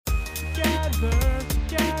We're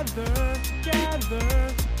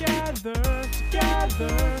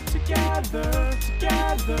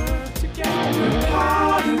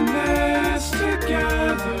part in this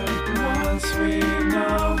together. Once we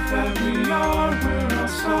know that we are, we're all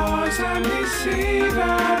stars, and we see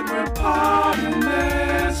that we're part in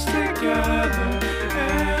this together.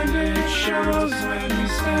 And it shows when we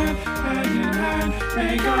stand hand in hand,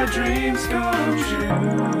 make our dreams come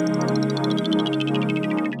true.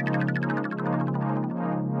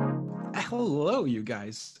 Hello, you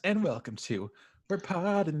guys, and welcome to We're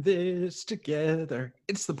Podding This Together.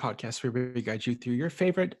 It's the podcast where we guide you through your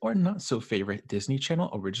favorite or not so favorite Disney Channel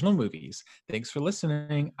original movies. Thanks for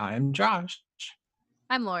listening. I'm Josh.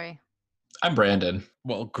 I'm Lori. I'm Brandon.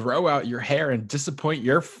 Well, grow out your hair and disappoint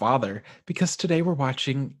your father, because today we're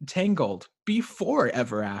watching Tangled Before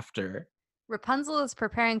Ever After. Rapunzel is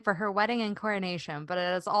preparing for her wedding and coronation, but it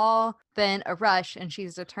has all been a rush and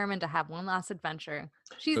she's determined to have one last adventure.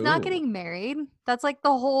 She's not Ooh. getting married. That's like the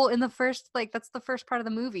whole that's the first part of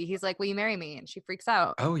the movie. He's like, "Will you marry me?" And she freaks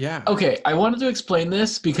out. Oh, yeah. Okay, I wanted to explain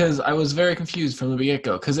this because I was very confused from the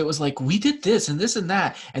get-go because it was like, we did this and this and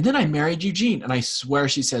that, and then I married Eugene. And I swear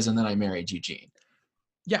she says, and then I married Eugene.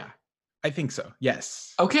 Yeah, I think so.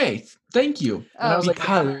 Yes. Okay, thank you. And I was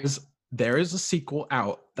Because there is a sequel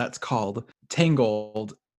out that's called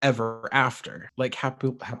Tangled Ever After, like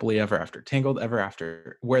happily ever after, Tangled Ever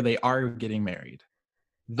After, where they are getting married.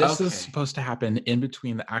 This is Okay. supposed to happen in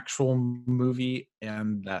between the actual movie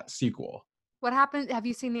and that sequel. What happened? Have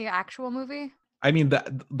you seen the actual movie? I mean, the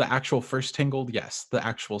actual first Tangled, yes. The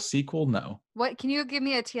actual sequel, no. What can you give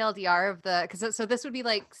me a TLDR of so this would be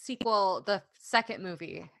like sequel, the second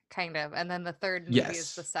movie, kind of, and then the third movie is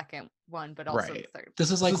Yes. the second one, but also Right. the third. this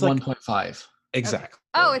is like This is like- 1.5. Exactly.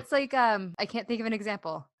 Oh, it's like I can't think of an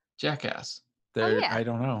example. Jackass. There, yeah. I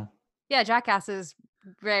don't know. Yeah, Jackass is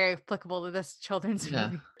very applicable to this children's Yeah.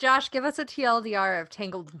 movie. Josh, give us a TLDR of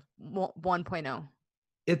Tangled 1.0.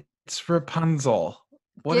 It's Rapunzel.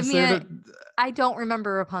 What Give is me there a- to... I don't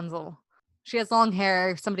remember Rapunzel. She has long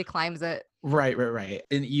hair. Somebody climbs it. Right.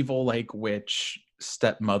 An evil, like, witch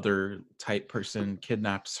stepmother type person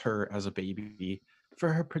kidnaps her as a baby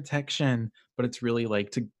for her protection, but it's really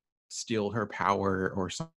like to steal her power or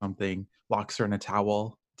something. Locks her in a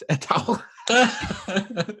towel.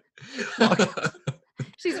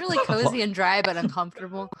 She's really cozy and dry, but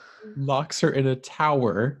uncomfortable. Locks her in a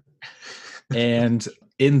tower. And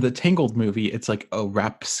in the Tangled movie, it's like a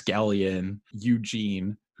rapscallion,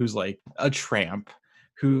 Eugene, who's like a tramp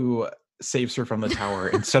who saves her from the tower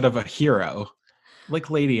instead of a hero, like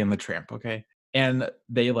Lady and the Tramp, okay? And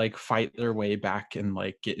they like fight their way back and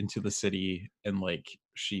like get into the city, and like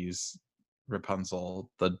she's Rapunzel,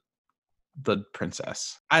 the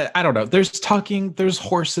princess. I don't know. There's talking, there's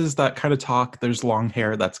horses that kind of talk, there's long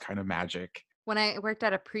hair that's kind of magic. When I worked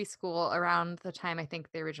at a preschool around the time I think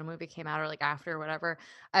the original movie came out, or like after or whatever,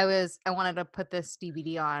 I wanted to put this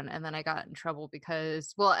DVD on, and then I got in trouble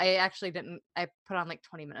because, well, I actually didn't. I put on like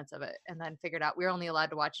 20 minutes of it and then figured out we were only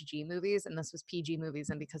allowed to watch G movies, and this was PG movies,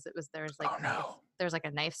 and because there's like Oh no. there's like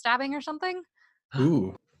a knife stabbing or something,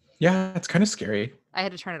 Ooh. Yeah, it's kind of scary. I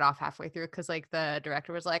had to turn it off halfway through because like the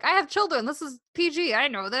director was like, "I have children. This is PG. I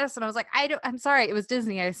know this," and I was like, I'm sorry. It was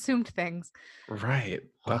Disney. I assumed things. Right.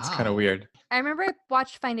 That's kind of Wow. weird. I remember I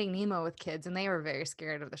watched Finding Nemo with kids, and they were very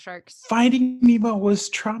scared of the sharks. Finding Nemo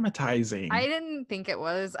was traumatizing. I didn't think it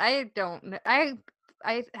was. I don't kn-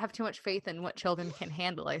 I have too much faith in what children can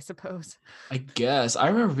handle, I suppose. I guess. I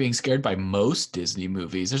remember being scared by most Disney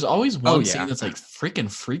movies. There's always one yeah. scene that's like freaking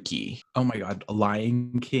freaky. Oh my god,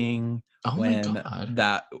 Lion King. Oh when my God.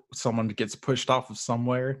 that someone gets pushed off of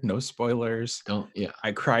somewhere. No spoilers. Yeah.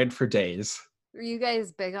 I cried for days. Are you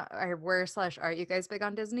guys big on, or are you guys big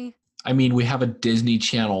on Disney? I mean, we have a Disney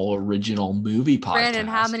Channel original movie podcast. Brandon,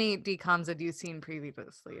 how many DComs had you seen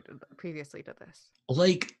previously to this?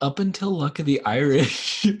 Like up until Luck of the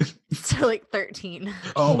Irish. So like 13.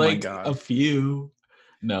 Oh my Like, god. a few.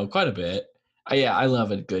 No, quite a bit. Yeah, I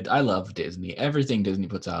love it. Good. I love Disney. Everything Disney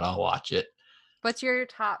puts out, I'll watch it. What's your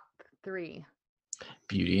top 3?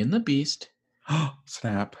 Beauty and the Beast.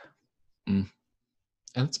 Snap. And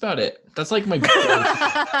that's about it. That's like my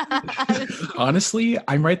Honestly,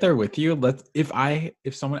 I'm right there with you.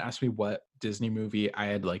 If someone asked me what Disney movie I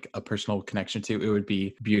had like a personal connection to, it would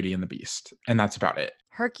be Beauty and the Beast. And that's about it.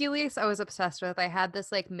 Hercules, I was obsessed with. I had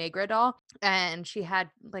this like Megra doll, and she had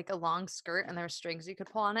like a long skirt, and there were strings you could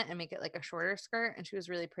pull on it and make it like a shorter skirt, and she was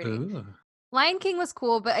really pretty. Ooh. Lion King was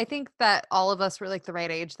cool, but I think that all of us were like the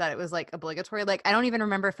right age that it was like obligatory. Like I don't even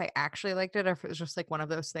remember if I actually liked it or if it was just like one of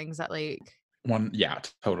those things that like Yeah,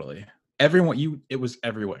 totally. It was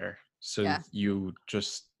everywhere. So Yeah. you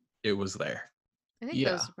just it was there. I think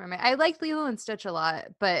Yeah. those were I liked Lilo and Stitch a lot,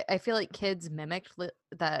 but I feel like kids mimicked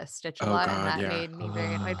the Stitch a Oh, lot, God, and that yeah. made me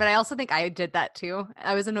very annoyed. But I also think I did that too.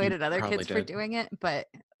 I was annoyed You at other probably kids for did. doing it, but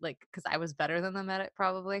like because I was better than them at it,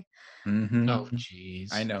 probably. Mhm. Oh,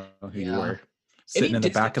 jeez. I know who you Yeah. were. Sitting in the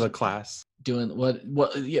back of the class. Doing what?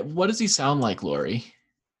 Yeah. What does he sound like, Lori?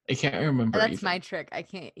 I can't remember. That's even. my trick.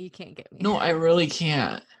 You can't get me. No, I really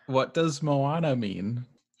can't. What does Moana mean?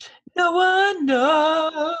 No one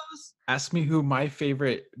knows. Ask me who my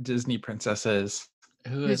favorite Disney princess is.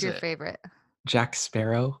 Who Who's is your it? favorite? Jack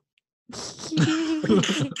Sparrow.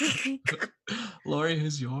 Lori,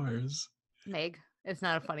 who's yours? Meg. It's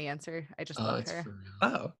not a funny answer. I just love It's her. for real.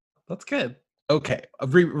 Oh, that's good. Okay,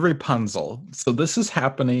 Rapunzel. So this is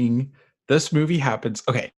happening. This movie happens.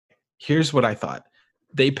 Okay, here's what I thought.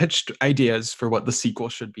 They pitched ideas for what the sequel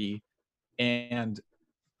should be, and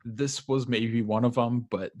this was maybe one of them,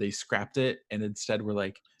 but they scrapped it and instead were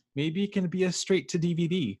like, maybe it can be a straight to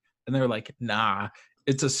DVD. And they're like, nah,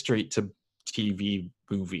 it's a straight to TV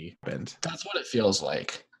movie. And That's what it feels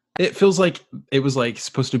like. it feels like it was like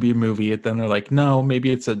supposed to be a movie. And then they're like, no, maybe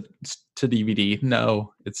it's to DVD.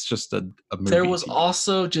 No, it's just a movie. There was TV.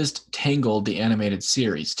 also just Tangled, the animated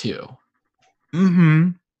series, too. Mm-hmm.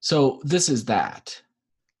 So this is that,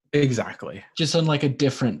 Exactly. just on like a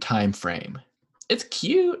different time frame. It's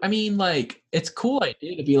cute. I mean, like, it's a cool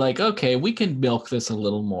idea to be like, okay, we can milk this a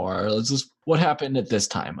little more. Let's just, what happened at this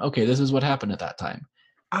time? Okay, this is what happened at that time.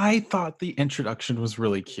 I thought the introduction was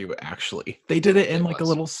really cute, actually. They did it in It like a was.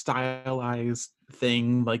 little stylized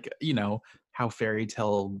thing, like, you know, how fairy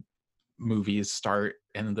tale movies start,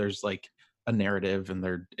 and there's like a narrative and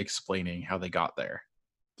they're explaining how they got there.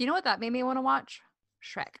 Do you know what that made me want to watch?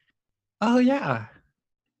 Shrek. Oh, yeah.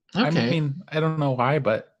 Okay. I mean, I don't know why,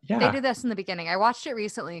 but They yeah. did this in the beginning. I watched it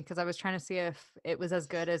recently because I was trying to see if it was as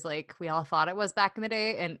good as like we all thought it was back in the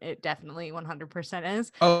day, and it definitely 100%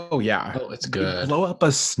 is. Oh, yeah. Oh, it's They good. blow up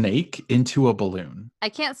a snake into a balloon. I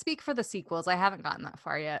can't speak for the sequels. I haven't gotten that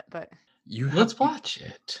far yet, but Let's watch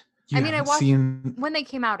it. You I mean, I haven't watched seen when they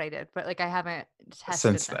came out, I did, but like I haven't tested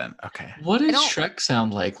since them. then. Okay. What does don't- Shrek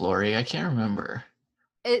sound like, Lori? I can't remember.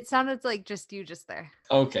 It sounded like just you just there.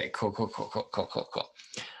 Okay, cool.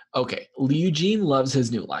 Okay, Eugene loves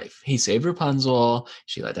his new life. He saved Rapunzel.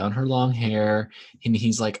 She let down her long hair. And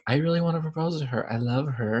he's like, I really want to propose to her. I love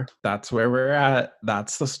her. That's where we're at.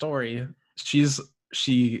 That's the story.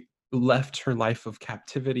 She left her life of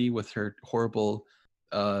captivity with her horrible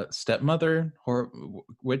stepmother,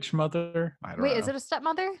 witch mother. I don't Wait, know. is it a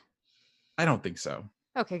stepmother? I don't think so.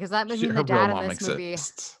 Okay, because that would She- mean her the real dad in mom this movie.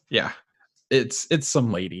 exists. Yeah, it's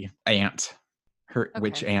some lady, aunt, her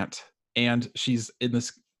witch Okay. aunt, and she's in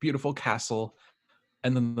this beautiful castle.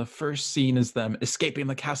 And then the first scene is them escaping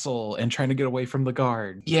the castle and trying to get away from the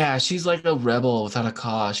guard. Yeah, she's like a rebel without a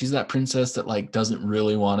cause. She's that princess that like doesn't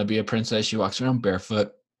really want to be a princess. She walks around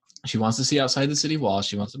barefoot. She wants to see outside the city wall.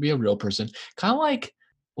 She wants to be a real person. Kind of like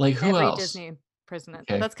who Every else? Disney prison.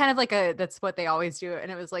 Okay. That's kind of like that's what they always do.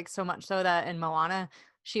 And it was like so much so that in Moana,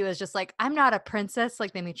 she was just like, I'm not a princess.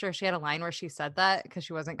 Like they made sure she had a line where she said that because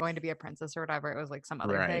she wasn't going to be a princess or whatever. It was like some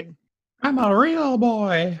other Right. thing. I'm a real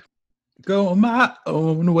boy. Go my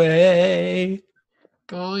own way.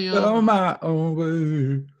 Go Go yo. my own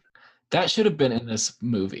way. That should have been in this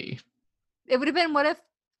movie. It would have been what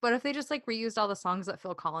if they just like reused all the songs that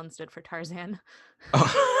Phil Collins did for Tarzan?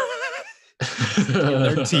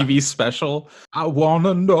 Their TV special. I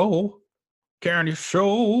wanna know. Can you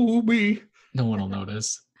show me? No one will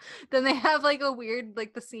notice. Then they have like a weird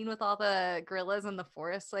like the scene with all the gorillas in the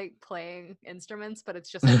forest like playing instruments, but it's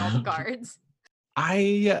just like all the guards.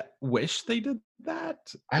 I wish they did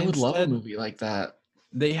that. I would love a Instead, movie like that.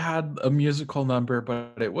 They had a musical number,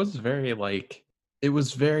 but it was very it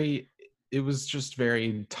was just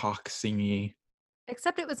very talk singy.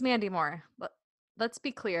 Except it was Mandy Moore. Let's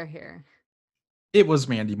be clear here. It was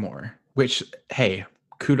Mandy Moore, which, hey,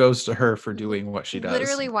 kudos to her for doing what she does.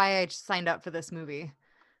 Literally why I signed up for this movie.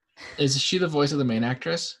 Is she the voice of the main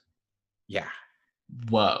actress? Yeah.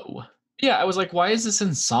 Whoa. Yeah, I was like, why is this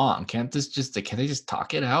in song? Can't they just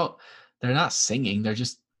talk it out? They're not singing, they're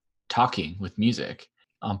just talking with music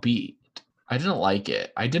on beat. I didn't like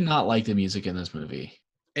it. I did not like the music in this movie.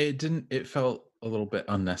 It felt a little bit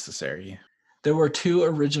unnecessary. There were 2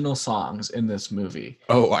 original songs in this movie.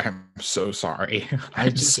 Oh, I'm so sorry.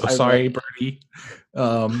 I'm so I sorry, read- Bertie.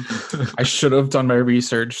 I should have done my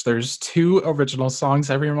research. There's 2 original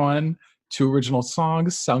songs, everyone. 2 original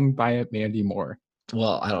songs sung by Mandy Moore.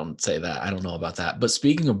 Well, I don't say that. I don't know about that. But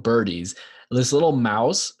speaking of birdies, this little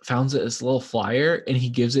mouse found this little flyer and he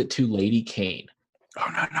gives it to Lady Kane. Oh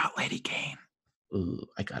no, not Lady Kane. Ooh,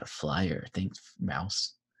 I got a flyer. Thanks,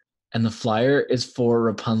 mouse. And the flyer is for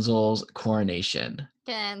Rapunzel's coronation.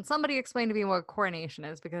 Can somebody explain to me what coronation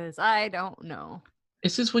is? Because I don't know.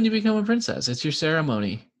 It's just when you become a princess. It's your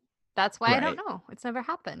ceremony. That's why I Right. don't know. It's never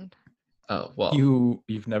happened. Oh, well,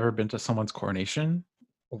 You've never been to someone's coronation?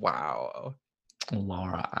 Wow.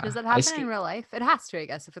 Laura. Does it I happen sk- in real life? It has to, I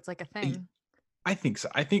guess, if it's like a thing. I think so.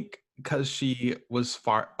 I think because she was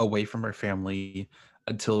far away from her family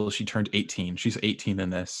until she turned 18. She's 18 in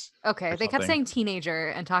this. Okay, or they kept something. saying teenager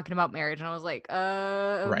and talking about marriage, and I was like,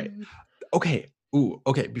 Right. Okay. Ooh,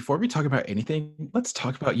 okay. Before we talk about anything, let's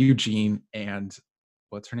talk about Eugene and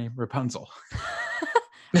what's her name? Rapunzel.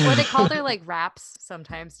 Or they called her like raps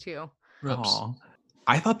sometimes too. Ropes. Aw.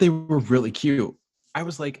 I thought they were really cute. I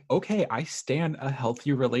was like, okay, I stand a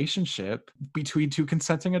healthy relationship between two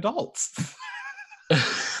consenting adults.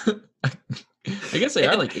 I guess they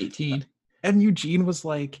are like 18. And Eugene was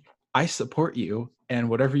like, I support you, and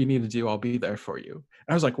whatever you need to do, I'll be there for you. And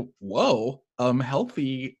I was like, whoa,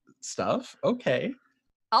 healthy stuff. Okay.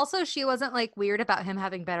 Also, she wasn't like weird about him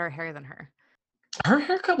having better hair than her. Her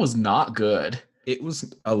haircut was not good. It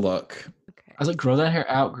was a look. Okay. I was like, grow that hair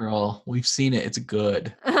out, girl. We've seen it. It's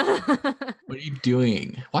good. What are you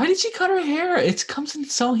doing? Why did she cut her hair? It comes in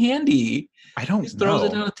so handy. I don't Just throws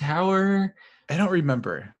it know. down a tower. I don't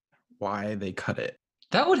remember why they cut it.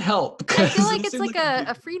 That would help. I feel 'cause like it it's seems like a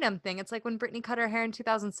big- freedom thing. It's like when Britney cut her hair in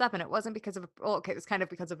 2007. It wasn't because of, well, okay, it was kind of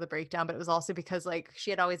because of the breakdown, but it was also because like she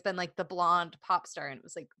had always been like the blonde pop star and it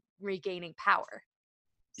was like regaining power.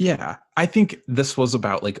 Yeah, I think this was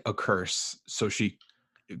about like a curse. So she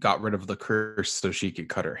got rid of the curse so she could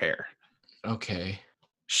cut her hair. Okay.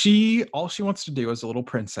 All she wants to do as a little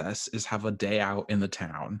princess is have a day out in the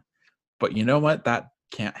town. But you know what? That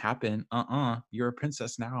can't happen. You're a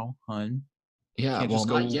princess now, hun. Yeah. Can't Well, just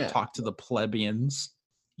go not yet. talk to the plebeians.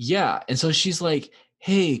 Yeah. And so she's like,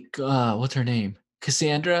 hey, what's her name?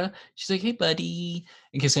 Cassandra. She's like, hey, buddy.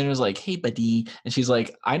 And Cassandra's like, hey, buddy. And she's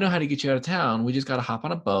like, I know how to get you out of town. We just got to hop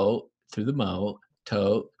on a boat through the moat,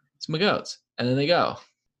 tote some goats. And then they go.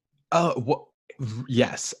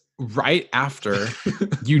 Yes. Right after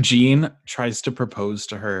Eugene tries to propose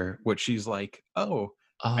to her, which she's like,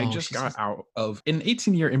 I just she got says- out of an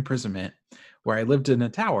 18-year imprisonment where I lived in a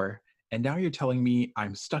tower. And now you're telling me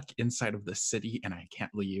I'm stuck inside of the city and I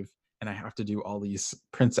can't leave. And I have to do all these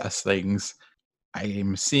princess things. I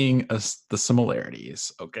am seeing the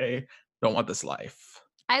similarities. Okay. Don't want this life.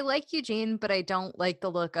 I like Eugene, but I don't like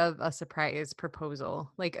the look of a surprise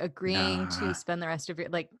proposal. Like agreeing Nah. to spend the rest of your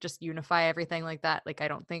like just unify everything like that. Like I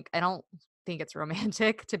don't think it's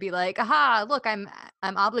romantic to be like, aha, look, I'm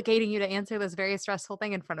obligating you to answer this very stressful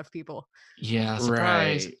thing in front of people. Yeah,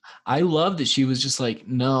 surprise. Right. I love that she was just like,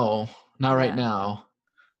 no, not right Yeah. now.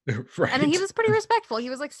 Right. And then he was pretty respectful. He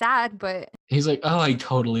was like sad, but He's like, oh, I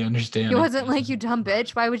totally understand. he I wasn't get like, it." you dumb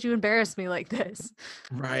bitch. Why would you embarrass me like this?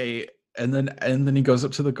 Right. And then he goes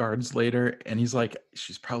up to the guards later and he's like,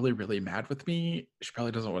 she's probably really mad with me. She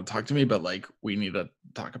probably doesn't want to talk to me, but like we need to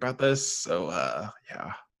talk about this. So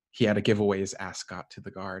yeah. He had to give away his ascot to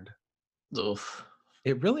the guard. Oof.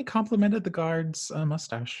 It really complimented the guard's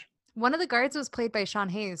mustache. One of the guards was played by Sean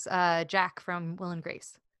Hayes, Jack from Will and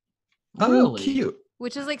Grace, Oh, Really? cute.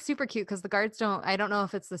 which is like super cute because the guards I don't know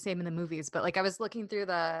if it's the same in the movies, but like I was looking through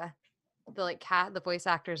the the voice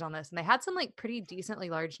actors on this and they had some like pretty decently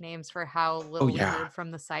large names for how little we yeah. heard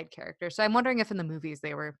from the side characters. So I'm wondering if in the movies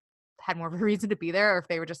they had more of a reason to be there or if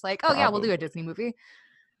they were just like, oh yeah, we'll do a Probably. Disney movie.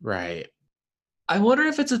 Right. I wonder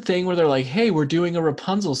if it's a thing where they're like, hey, we're doing a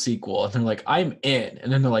Rapunzel sequel. And they're like, I'm in.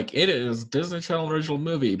 And then they're like, it is Disney Channel original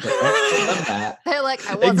movie. But don't tell them that. They're like,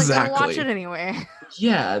 I wasn't gonna watch Exactly. it anyway.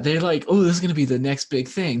 Yeah, they're like, oh, this is going to be the next big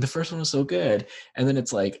thing. The first one was so good. And then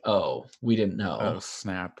it's like, oh, we didn't know. Oh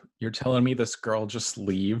snap. You're telling me this girl just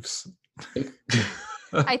leaves?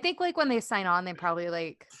 I think like when they sign on, they probably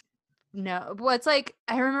like no. Well, it's like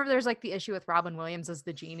I remember there's like the issue with Robin Williams as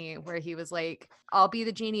the genie, where he was like, "I'll be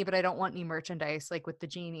the genie, but I don't want any merchandise like with the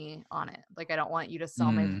genie on it. Like I don't want you to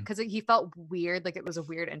sell my," because he felt weird, like it was a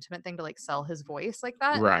weird intimate thing to like sell his voice like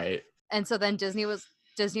that. Right. And so then Disney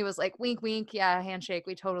was like, wink, wink, yeah, handshake,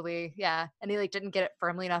 we totally, yeah. And he like didn't get it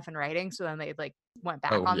firmly enough in writing, so then they like went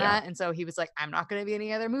back Oh, on yeah. that, and so he was like, I'm not going to be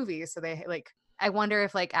any other movies. So they like, I wonder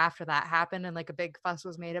if like after that happened and like a big fuss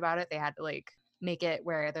was made about it, they had to like make it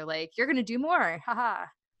where they're like, you're going to do more, haha.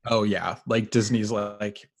 Oh yeah, like Disney's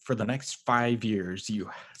like, for the next 5 years, you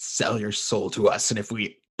sell your soul to us, and if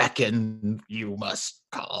we beckon, you must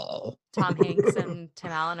call. Tom Hanks and Tim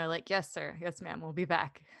Allen are like, yes, sir, yes, ma'am, we'll be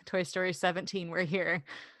back. Toy Story 17, we're here.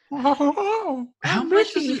 How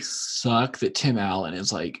much does it suck that Tim Allen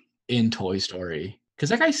is like in Toy Story? Because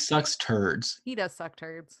that guy sucks turds. He does suck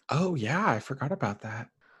turds. Oh yeah, I forgot about that.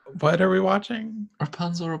 What are we watching?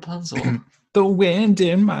 Rapunzel. The wind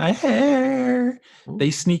in my hair. Ooh.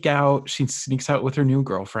 They sneak out. She sneaks out with her new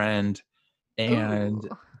girlfriend, and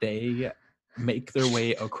Ooh. they make their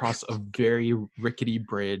way across a very rickety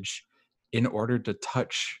bridge in order to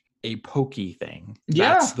touch a pokey thing.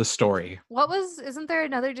 That's Yeah. the story. Isn't there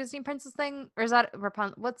another Disney princess thing? Or is that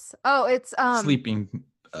Rapunzel? It's Sleeping.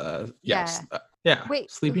 Yes. Yeah.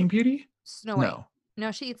 Wait, Sleeping Beauty? Snow White. No.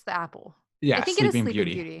 No, she eats the apple. Yeah. I think it is Sleeping Sleeping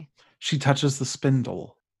Beauty. Beauty. She touches the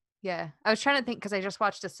spindle. Yeah. I was trying to think because I just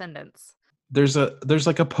watched Descendants. There's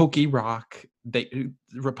like a pokey rock.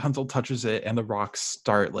 Rapunzel touches it, and the rocks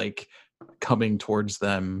start like coming towards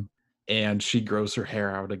them, and she grows her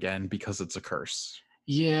hair out again because it's a curse.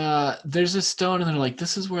 Yeah, there's a stone, and they're like,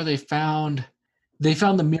 this is where they found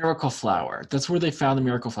the miracle flower. That's where they found the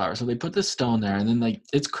miracle flower. So they put this stone there, and then like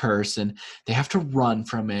it's cursed, and they have to run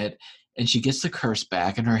from it. And she gets the curse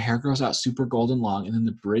back, and her hair grows out super golden long, and then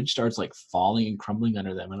the bridge starts like falling and crumbling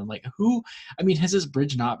under them. And I'm like, has this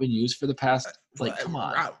bridge not been used for the past? Like, come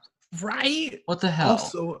on, right? what the hell?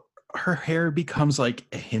 Also, her hair becomes like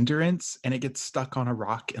a hindrance, and it gets stuck on a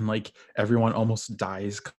rock, and like everyone almost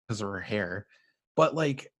dies because of her hair. But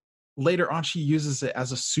like later on, she uses it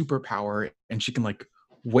as a superpower, and she can like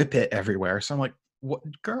whip it everywhere. So I'm like, what,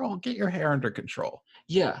 girl, get your hair under control.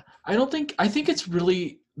 Yeah, I think it's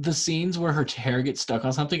really the scenes where her hair gets stuck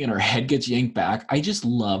on something and her head gets yanked back. I just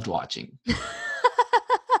loved watching.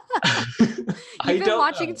 You've been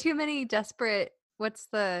watching too many desperate. What's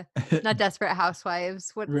the not Desperate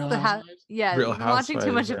Housewives? What's Real the Housewives? Yeah, Real you've been watching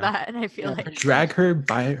too much Housewives, of yeah. that, and I feel Yeah, like pretty Drag her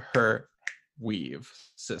by her weave,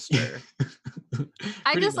 sister.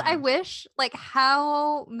 I wish like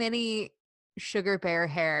how many Sugar Bear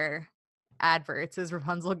hair adverts is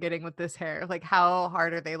Rapunzel getting with this hair? Like how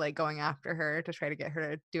hard are they like going after her to try to get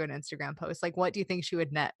her to do an Instagram post? Like what do you think she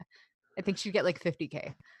would net? I think she'd get like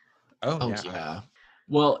 50K. Oh, Oh yeah.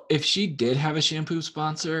 Well, if she did have a shampoo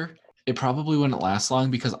sponsor, it probably wouldn't last long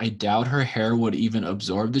because I doubt her hair would even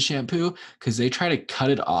absorb the shampoo because they try to cut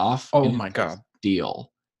it off. Oh and my it's God.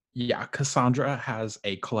 Steel. Yeah, Cassandra has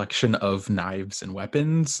a collection of knives and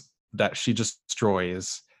weapons that she just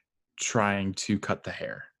destroys trying to cut the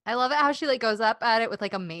hair. I love it how she like goes up at it with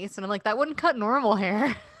like a mace, and I'm like, that wouldn't cut normal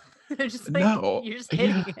hair. They're just like, No. you're just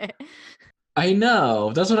hitting it. I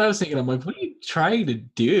know. That's what I was thinking. I'm like, what are you trying to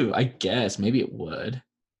do? I guess maybe it would.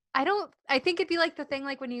 I think it'd be like the thing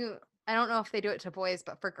like when I don't know if they do it to boys,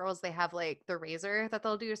 but for girls they have like the razor that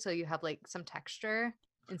they'll do so you have like some texture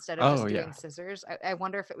instead of just doing scissors. I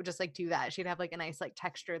wonder if it would just like do that. She'd have like a nice like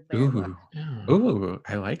textured layer look. Ooh. Yeah. Ooh,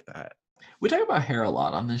 I like that. We talk about hair a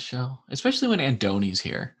lot on this show, especially when Andoni's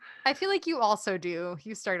here. I feel like you also do.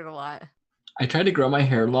 You started a lot. I tried to grow my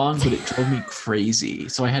hair long, but it drove me crazy,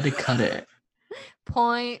 so I had to cut it.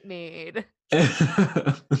 Point made.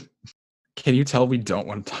 Can you tell we don't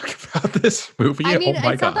want to talk about this movie? I mean, oh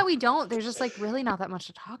my it's God. not that we don't. There's just like really not that much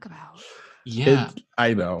to talk about. Yeah.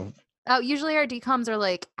 I know. Usually our DComs are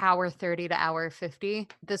like hour 30 to hour 50.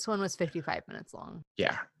 This one was 55 minutes long.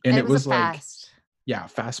 Yeah. And it was like, fast. yeah,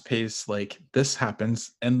 fast paced. Like this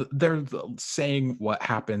happens, and they're saying what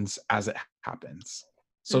happens as it happens.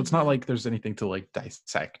 So it's not Mhm. like there's anything to like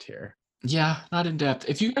dissect here. Yeah, not in depth.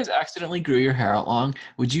 If you guys accidentally grew your hair out long,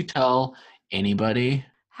 would you tell anybody?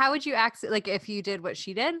 How would you act like if you did what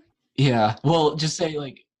she did? Yeah. Well, just say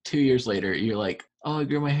like 2 years later, you're like, oh, I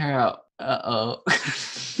grew my hair out. Uh-oh.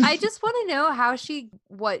 I just want to know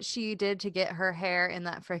what she did to get her hair in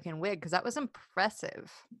that freaking wig because that was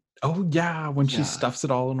impressive. Oh yeah, when she Yeah. stuffs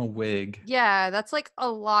it all in a wig. Yeah, that's like a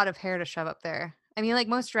lot of hair to shove up there. I mean, like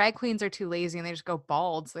most drag queens are too lazy and they just go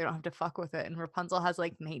bald so they don't have to fuck with it. And Rapunzel has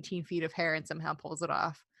like 19 feet of hair and somehow pulls it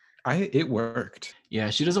off. It worked.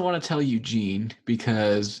 Yeah, she doesn't want to tell Eugene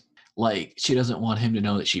because like she doesn't want him to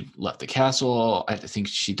know that she left the castle. I think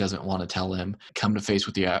she doesn't want to tell him, come to face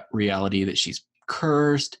with the reality that she's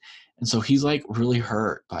cursed. And so he's like really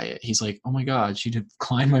hurt by it. He's like, oh my God, she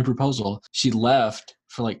declined my proposal. She left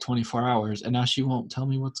for like 24 hours and now she won't tell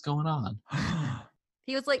me what's going on.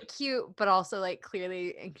 He was like cute, but also like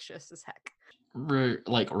clearly anxious as heck.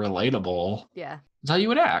 Like relatable. Yeah. That's how you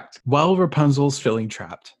would act. While Rapunzel's feeling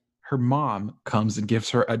trapped, her mom comes and gives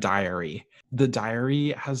her a diary. The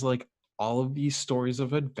diary has like all of these stories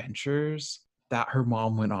of adventures that her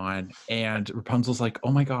mom went on. And Rapunzel's like,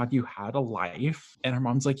 oh my God, you had a life? And her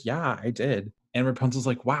mom's like, yeah, I did. And Rapunzel's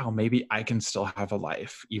like, wow, maybe I can still have a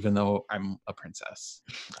life, even though I'm a princess.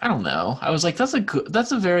 I don't know. I was like, that's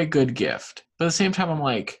a very good gift. But at the same time, I'm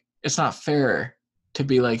like, it's not fair to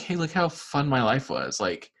be like, hey, look how fun my life was.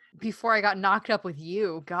 Like, Before I got knocked up with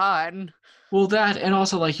you, God. well, that, and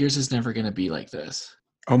also like yours is never going to be like this.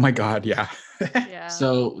 Oh my god, yeah. Yeah.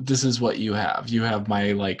 So this is what you have. You have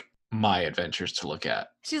my adventures to look at.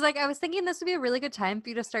 She's like, I was thinking this would be a really good time for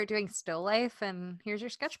you to start doing still life, and here's your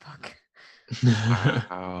sketchbook.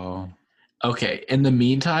 Wow. Okay, in the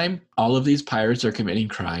meantime, all of these pirates are committing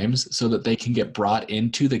crimes so that they can get brought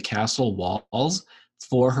into the castle walls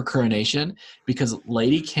for her coronation, because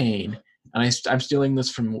Lady Kane, and I'm stealing this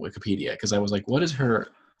from Wikipedia because I was like, what is her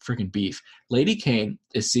freaking beef? Lady Kane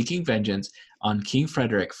is seeking vengeance on King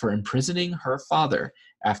Frederick for imprisoning her father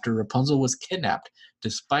after Rapunzel was kidnapped,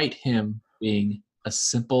 despite him being a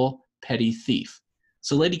simple petty thief.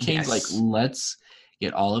 So Lady Kane's like, Yes. let's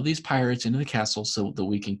get all of these pirates into the castle so that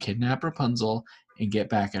we can kidnap Rapunzel and get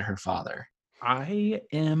back at her father. I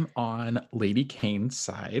am on Lady Kane's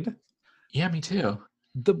side. Yeah, me too.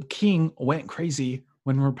 The king went crazy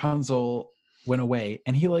when Rapunzel went away,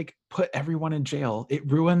 and he like put everyone in jail. It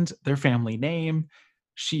ruined their family name.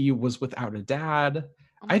 She was without a dad.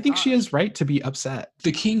 Oh I my think she gosh. is right to be upset.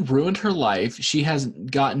 The king ruined her life. She has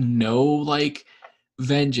gotten no like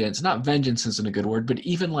vengeance. Not vengeance isn't a good word, but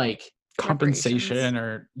even like, Compensation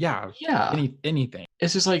or yeah, yeah, anything.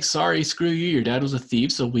 it's just like, sorry, screw you. Your dad was a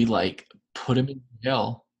thief, so we like put him in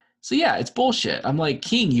jail. So yeah, it's bullshit. I'm like,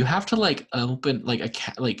 King, you have to like open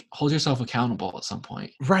like hold yourself accountable at some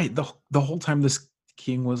point. Right. The whole time this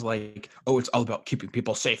king was like, oh, it's all about keeping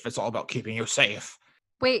people safe. It's all about keeping you safe.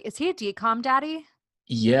 Wait, is he a decom daddy?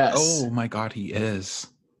 Yes. Oh my god, he is.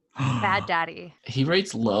 Bad daddy. He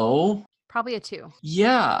rates low. Probably a 2.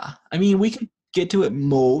 Yeah. I mean, we can get to it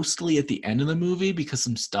mostly at the end of the movie because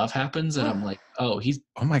some stuff happens and I'm like, oh, he's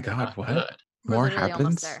Oh my god, not what? good. We're More literally almost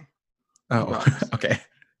happens? there. Oh, Promise. okay.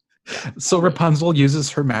 So Rapunzel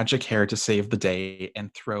uses her magic hair to save the day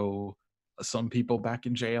and throw some people back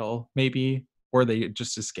in jail, maybe, or they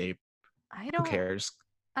just escape. I Who don't. cares?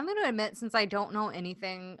 I'm going to admit, since I don't know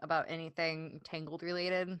anything about anything Tangled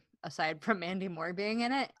related, aside from Mandy Moore being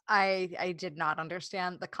in it, I did not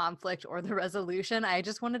understand the conflict or the resolution. I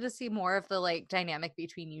just wanted to see more of the like dynamic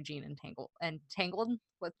between Eugene and Tangled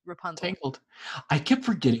with Rapunzel. Tangled. I kept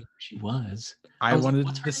forgetting who she was. I was like, wanted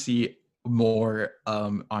what's her to name? see more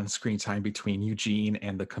on screen time between Eugene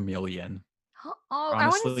and the chameleon. Oh, I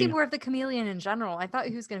want to see Honestly- more of the chameleon in general. I thought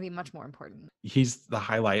he was going to be much more important. He's the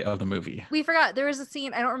highlight of the movie. We forgot there was a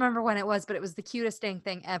scene. I don't remember when it was, but it was the cutest dang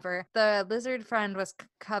thing ever. The lizard friend was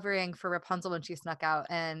covering for Rapunzel when she snuck out,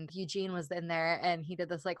 and Eugene was in there, and he did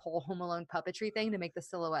this like whole Home Alone puppetry thing to make the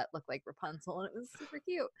silhouette look like Rapunzel, and it was super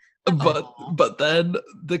cute. Aw. But then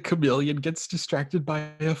the chameleon gets distracted by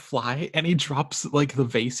a fly and he drops like the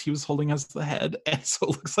vase he was holding as the head, and so it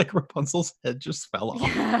looks like Rapunzel's head just fell off.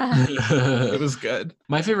 Yeah. It was good.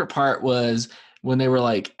 My favorite part was when they were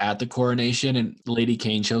like at the coronation and Lady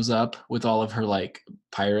Kane shows up with all of her like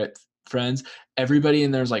pirate friends. Everybody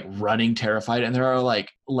in there's like running terrified, and there are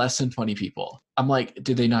like less than 20 people. I'm like,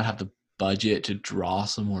 did they not have the budget to draw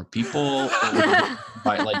some more people? Or would they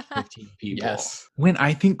invite like 15 people? Yes. When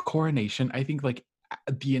I think coronation, I think like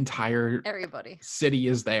the entire Everybody. city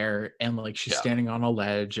is there and like she's Yeah. standing on a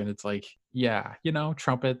ledge and it's like, yeah, you know,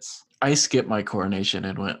 trumpets. I skipped my coronation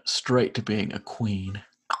and went straight to being a queen.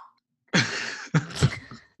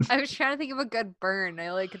 I was trying to think of a good burn.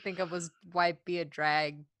 All I could think of was why be a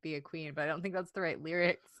drag, be a queen, but I don't think that's the right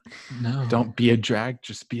lyrics. No. Don't be a drag,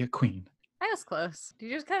 just be a queen. I was close. Did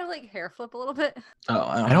you just kind of like hair flip a little bit? Oh,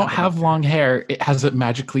 I don't have long hair. It hasn't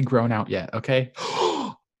magically grown out yet, okay?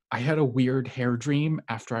 I had a weird hair dream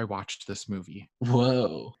after I watched this movie.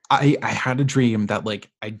 Whoa. I had a dream that like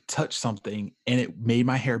I touched something and it made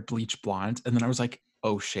my hair bleach blonde, and then I was like,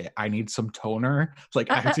 oh shit, I need some toner. Like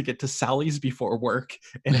I have to get to Sally's before work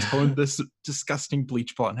and tone this disgusting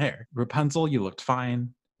bleach blonde hair. Rapunzel, you looked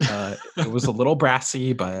fine. It was a little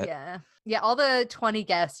brassy, but Yeah, all the 20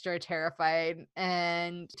 guests are terrified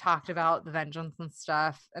and talked about the vengeance and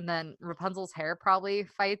stuff. And then Rapunzel's hair probably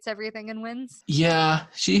fights everything and wins. Yeah,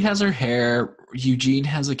 she has her hair. Eugene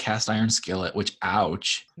has a cast iron skillet, which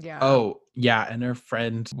ouch. Yeah. oh yeah, and her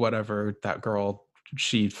friend, whatever that girl,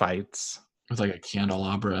 she fights. With like a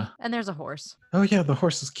candelabra. And there's a horse. Oh yeah, the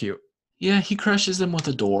horse is cute. Yeah, he crushes them with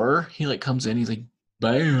a door. He like comes in, he's like,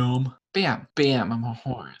 bam, bam, bam, I'm a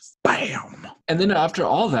horse. Bam. And then after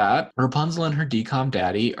all that, Rapunzel and her decom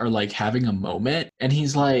daddy are like having a moment, and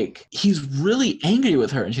he's like, he's really angry with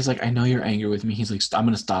her. And she's like, I know you're angry with me. He's like, I'm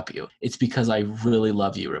going to stop you. It's because I really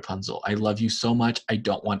love you, Rapunzel. I love you so much. I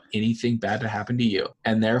don't want anything bad to happen to you.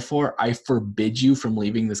 And therefore, I forbid you from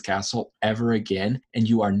leaving this castle ever again. And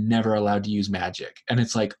you are never allowed to use magic. And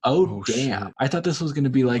it's like, oh damn. shit. I thought this was going to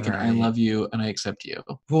be like an I Right. love you and I accept you.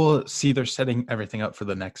 Well, see, they're setting everything up for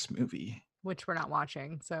the next movie. which we're not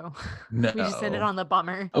watching. So No. we just ended on the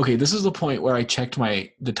bummer. Okay, this is the point where I checked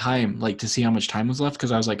the time, like to see how much time was left,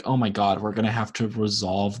 because I was like, oh my god, we're gonna have to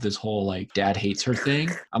resolve this whole like dad hates her thing.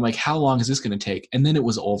 I'm like, how long is this gonna take? And then it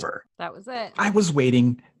was over. That was it. I was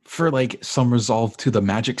waiting for like some resolve to the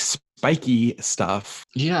magic spiky stuff.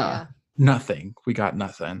 Yeah. Nothing. We got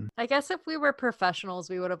nothing. I guess if we were professionals,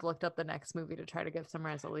 we would have looked up the next movie to try to give some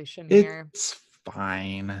resolution here. It's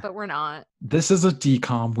fine. But we're not. This is a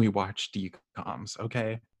decom. We watch decoms,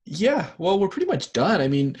 okay? Yeah, well, we're pretty much done. I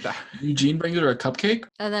mean, Eugene brings her a cupcake.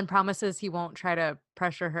 And then promises he won't try to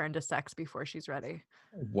pressure her into sex before she's ready.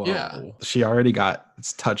 Whoa. Yeah. She already got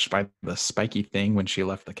touched by the spiky thing when she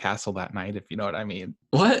left the castle that night, if you know what I mean.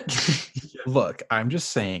 What? Look, I'm just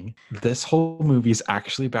saying, this whole movie is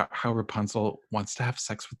actually about how Rapunzel wants to have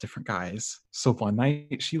sex with different guys. So one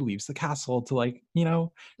night she leaves the castle to like, you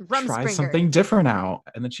know, try Rumspringa. something different out.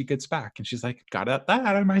 And then she gets back and she's like, got that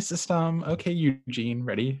out of my system. Okay, Eugene,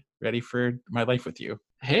 ready for my life with you.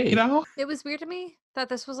 Hey. You know? It was weird to me that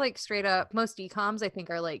this was like straight up. Most decoms I think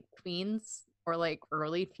are like tweens or like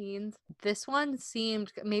early teens. This one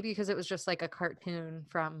seemed, maybe because it was just like a cartoon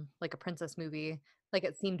from like a princess movie, like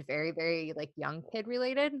it seemed very, very like young kid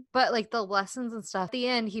related. But like the lessons and stuff, at the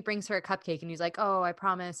end he brings her a cupcake and he's like, oh, I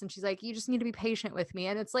promise. And she's like, you just need to be patient with me.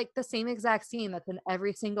 And it's like the same exact scene that's in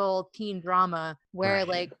every single teen drama where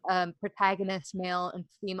Right. like protagonist, male and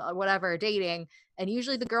female, whatever, are dating. And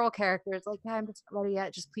usually the girl character is like, yeah, I'm just not ready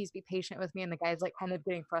yet. Just please be patient with me. And the guy's like kind of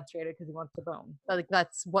getting frustrated because he wants to bone. But like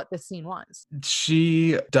that's what the scene was.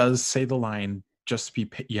 She does say the line, just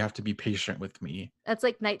you have to be patient with me. It's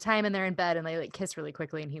like nighttime and they're in bed and they like kiss really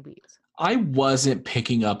quickly and he leaves. I wasn't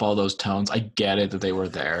picking up all those tones. I get it that they were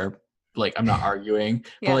there. Like, I'm not arguing.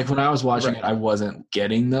 Yeah. But like when I was watching Right. it, I wasn't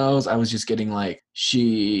getting those. I was just getting like,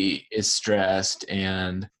 she is stressed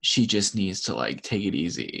and she just needs to like take it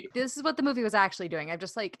easy. This is what the movie was actually doing. I'm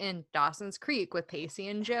just like in Dawson's Creek with Pacey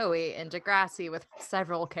and Joey and Degrassi with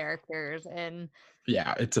several characters. And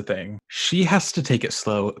Yeah, it's a thing. She has to take it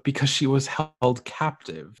slow because she was held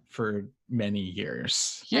captive for many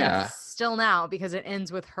years. Yeah. and still now because it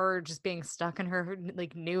ends with her just being stuck in her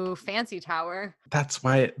like new fancy tower. That's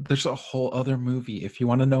why there's a whole other movie. If you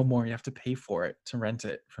want to know more, you have to pay for it to rent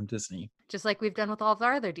it from Disney. Just like we've done with all of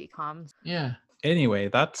our other decoms. Yeah. Anyway,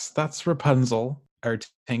 that's Rapunzel, or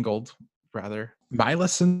Tangled, rather. My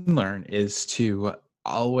lesson learned is to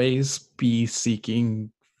always be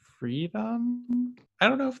seeking freedom. I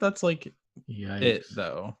don't know if that's like Yeah. it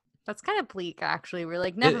though. That's kind of bleak, actually. We're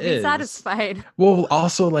like never be is. satisfied. Well,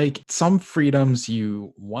 also like some freedoms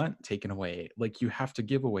you want taken away. Like you have to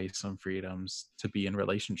give away some freedoms to be in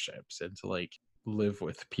relationships and to like live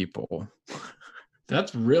with people.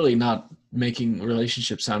 That's really not making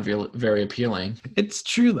relationships sound very appealing. It's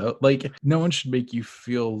true though. Like no one should make you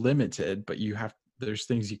feel limited, but there's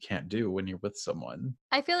things you can't do when you're with someone.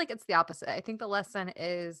 I feel like it's the opposite. I think the lesson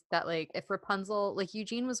is that like if Rapunzel, like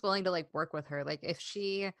Eugene was willing to like work with her. Like if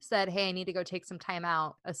she said, hey, I need to go take some time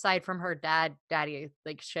out, aside from her daddy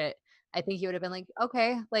like shit, I think he would have been like,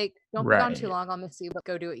 okay, like don't be gone too Right. long. I'll miss you, but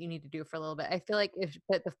go do what you need to do for a little bit. I feel like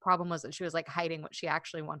but the problem was that she was like hiding what she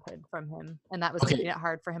actually wanted from him. And that was Okay. making it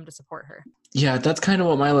hard for him to support her. Yeah, that's kind of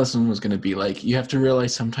what my lesson was going to be. Like, you have to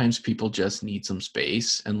realize sometimes people just need some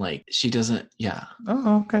space. And like, she doesn't, yeah.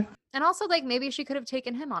 Oh, okay. And also, like, maybe she could have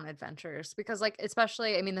taken him on adventures because, like,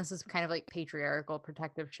 especially, I mean, this is kind of like patriarchal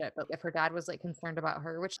protective shit, but if her dad was like concerned about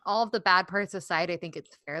her, which all of the bad parts aside, I think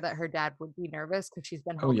it's fair that her dad would be nervous because she's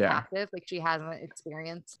been held yeah. captive. Like, she hasn't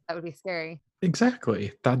experienced. That would be scary.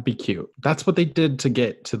 Exactly. That'd be cute. That's what they did to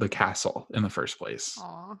get to the castle in the first place.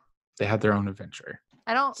 Aw. They had their own adventure.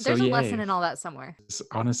 There's a lesson yay. in all that somewhere.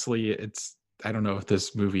 Honestly, I don't know if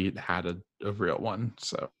this movie had a real one.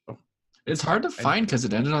 So It's hard to find because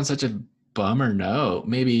it ended on such a bummer note.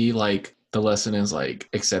 Maybe like the lesson is like,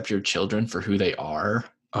 accept your children for who they are.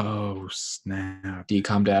 oh snap.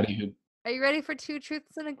 Decom daddy who, Are you ready for two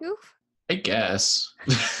truths and a goof? I guess.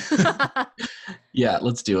 Yeah,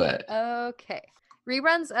 let's do it. Okay.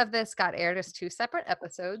 Reruns of this got aired as 2 separate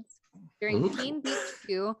episodes. During Ooh. Teen Beach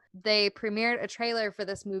 2, they premiered a trailer for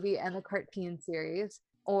this movie and the cartoon series.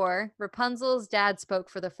 Or Rapunzel's dad spoke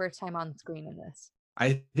for the first time on screen in this.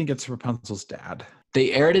 I think it's Rapunzel's dad.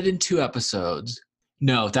 They aired it in 2 episodes.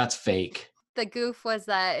 No, that's fake. The goof was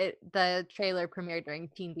that the trailer premiered during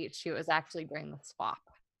Teen Beach 2. It was actually during the swap.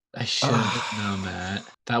 I should have known that.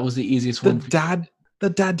 That was the easiest The one.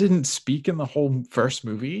 dad didn't speak in the whole first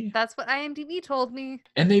movie. That's what IMDb told me.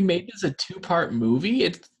 And they made this a 2-part movie.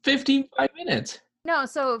 It's 55 minutes. No,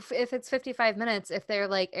 so if it's 55 minutes, if they're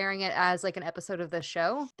like airing it as like an episode of the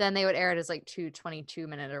show, then they would air it as like 2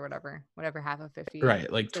 22-minute or whatever half of 50.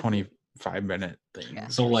 Right, like 50. 20 5-minute thing. Yeah.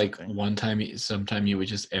 So like sometime you would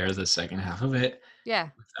just air the second half of it Yeah.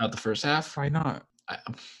 without the first half. Why not?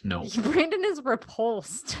 No, Brandon is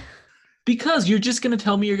repulsed. because you're just gonna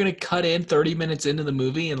tell me you're gonna cut in 30 minutes into the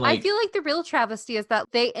movie and like I feel like the real travesty is that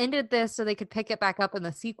they ended this so they could pick it back up in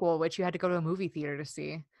the sequel, which you had to go to a movie theater to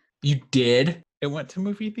see. you did. It went to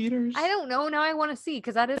movie theaters? I don't know. Now I want to see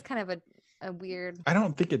because that is kind of a weird. I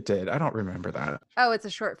don't think it did. I don't remember that. Oh, it's a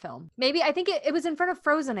short film. Maybe I think it was in front of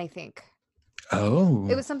Frozen, I think. Oh.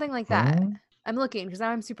 It was something like that. Oh. I'm looking because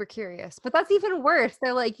now I'm super curious. But that's even worse.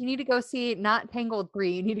 They're like, you need to go see not Tangled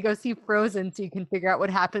 3. You need to go see Frozen so you can figure out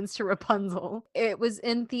what happens to Rapunzel. It was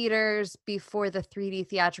in theaters before the 3D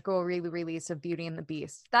theatrical re-release of Beauty and the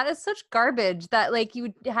Beast. That is such garbage that like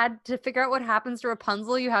you had to figure out what happens to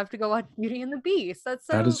Rapunzel. You have to go watch Beauty and the Beast.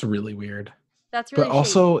 That is really weird. That's really But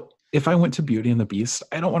also, if I went to Beauty and the Beast,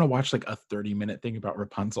 I don't want to watch like a 30-minute thing about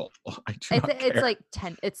Rapunzel. I do not it's care. like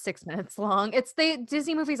 10. It's 6 minutes long.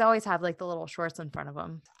 Disney movies always have like the little shorts in front of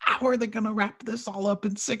them. How are they going to wrap this all up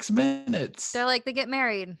in 6 minutes? They're like they get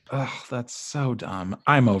married. Oh, that's so dumb.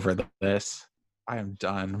 I'm over this. I am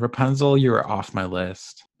done. Rapunzel, you are off my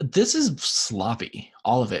list. This is sloppy.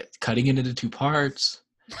 All of it. Cutting it into 2 parts.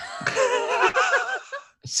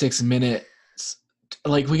 6 minutes.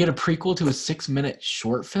 Like we get a prequel to a 6-minute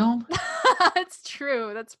short film. That's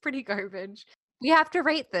true. That's pretty garbage. We have to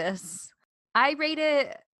rate this. I rate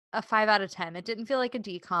it a 5 out of 10. It didn't feel like a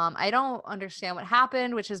decom. I don't understand what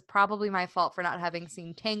happened, which is probably my fault for not having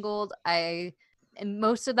seen Tangled. And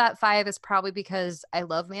most of that 5 is probably because I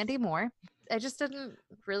love Mandy Moore. I just didn't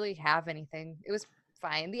really have anything. It was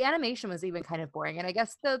fine. The animation was even kind of boring. And I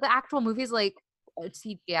guess the actual movie's like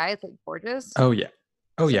CGI. It's like gorgeous. Oh, yeah.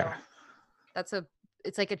 Oh, So yeah.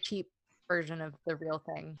 it's like a cheap version of the real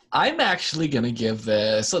thing. I'm actually gonna give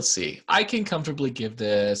this. Let's see. I can comfortably give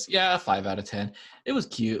this. 5 out of 10. It was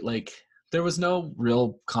cute. Like there was no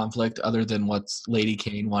real conflict other than what's Lady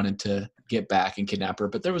Kane wanted to get back and kidnap her,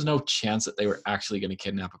 but there was no chance that they were actually going to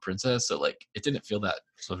kidnap a princess. So like it didn't feel that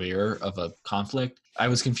severe of a conflict. I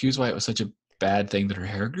was confused why it was such a bad thing that her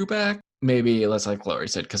hair grew back. Maybe that's like Lori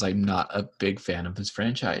said, because I'm not a big fan of this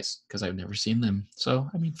franchise because I've never seen them. So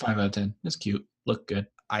I mean, 5 out of 10. It's cute. Look good.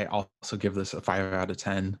 I also give this a 5 out of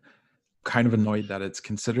 10. Kind of annoyed that it's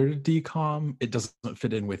considered a decom. It doesn't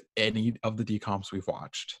fit in with any of the decoms we've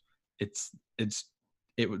watched. It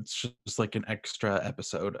was just like an extra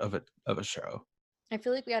episode of a show. I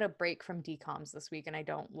feel like we had a break from decoms this week and I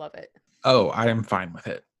don't love it. Oh, I am fine with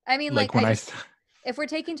it. I mean, Like like when if we're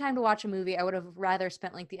taking time to watch a movie, I would have rather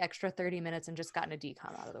spent like the extra 30 minutes and just gotten a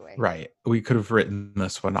decom out of the way. Right. We could have written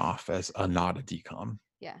this one off as a not a decom.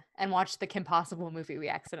 Yeah. And watched the Kim Possible movie we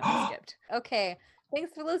accidentally skipped. Okay.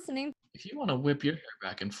 Thanks for listening. If you want to whip your hair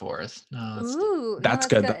back and forth, Ooh, That's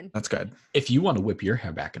good. That's good. If you want to whip your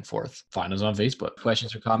hair back and forth, find us on Facebook.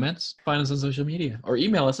 Questions or comments, find us on social media. Or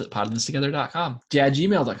email us at podthistogether.com. Yeah,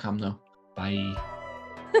 gmail.com though. Bye.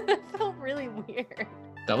 It felt really weird.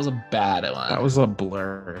 That was a bad one. That was a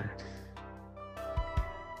blur.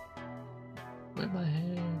 Whip my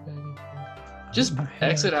hair back and forth. Just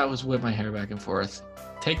exit out was whip my hair back and forth.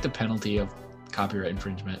 Take the penalty of copyright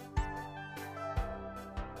infringement.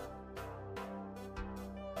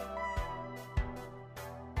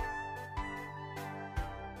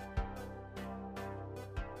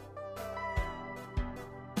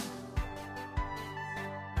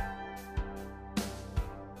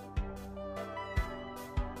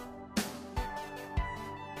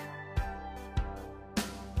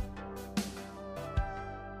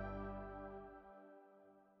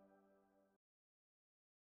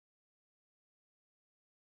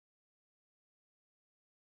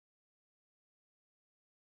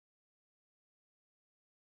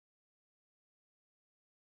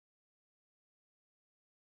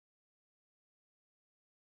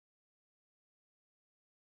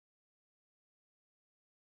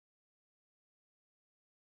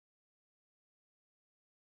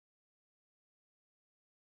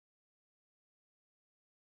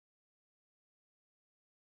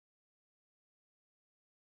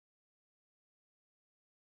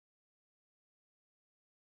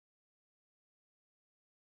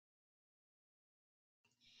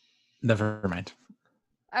 Never mind.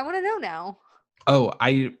 I want to know now. Oh,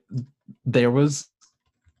 there was,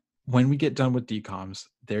 when we get done with decoms,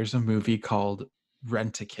 there's a movie called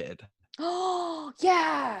Rent-A-Kid. Oh,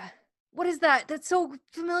 yeah. What is that? That's so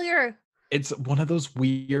familiar. It's one of those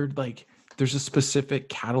weird, like, there's a specific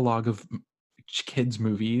catalog of kids'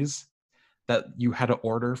 movies that you had to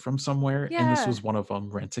order from somewhere. And this Yeah. was one of them,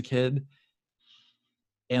 Rent-A-Kid.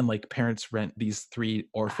 And like parents rent these 3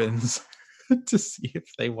 orphans to see if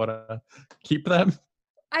they want to keep them.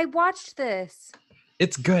 I watched this.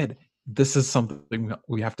 It's good. This is something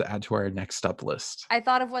we have to add to our next up list. I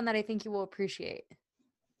thought of one that I think you will appreciate.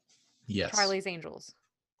 Yes. Charlie's Angels.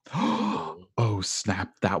 Oh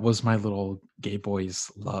snap! That was my little gay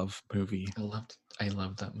boys love movie. I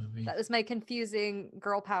loved that movie. That was my confusing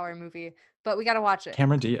girl power movie, but we got to watch it.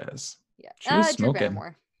 Cameron Diaz. Yeah. She was Drew smoking.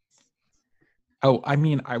 Barrymore. Oh, I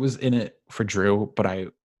mean, I was in it for Drew, but I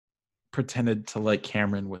pretended to like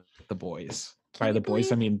Cameron with the boys. Can By you the boys,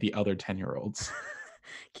 I believe- mean the other 10-year-olds.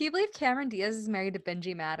 Can you believe Cameron Diaz is married to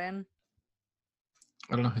Benji Madden?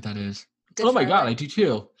 I don't know who that is. Good Oh my god, Charlotte. I do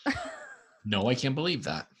too. No, I can't believe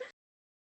that.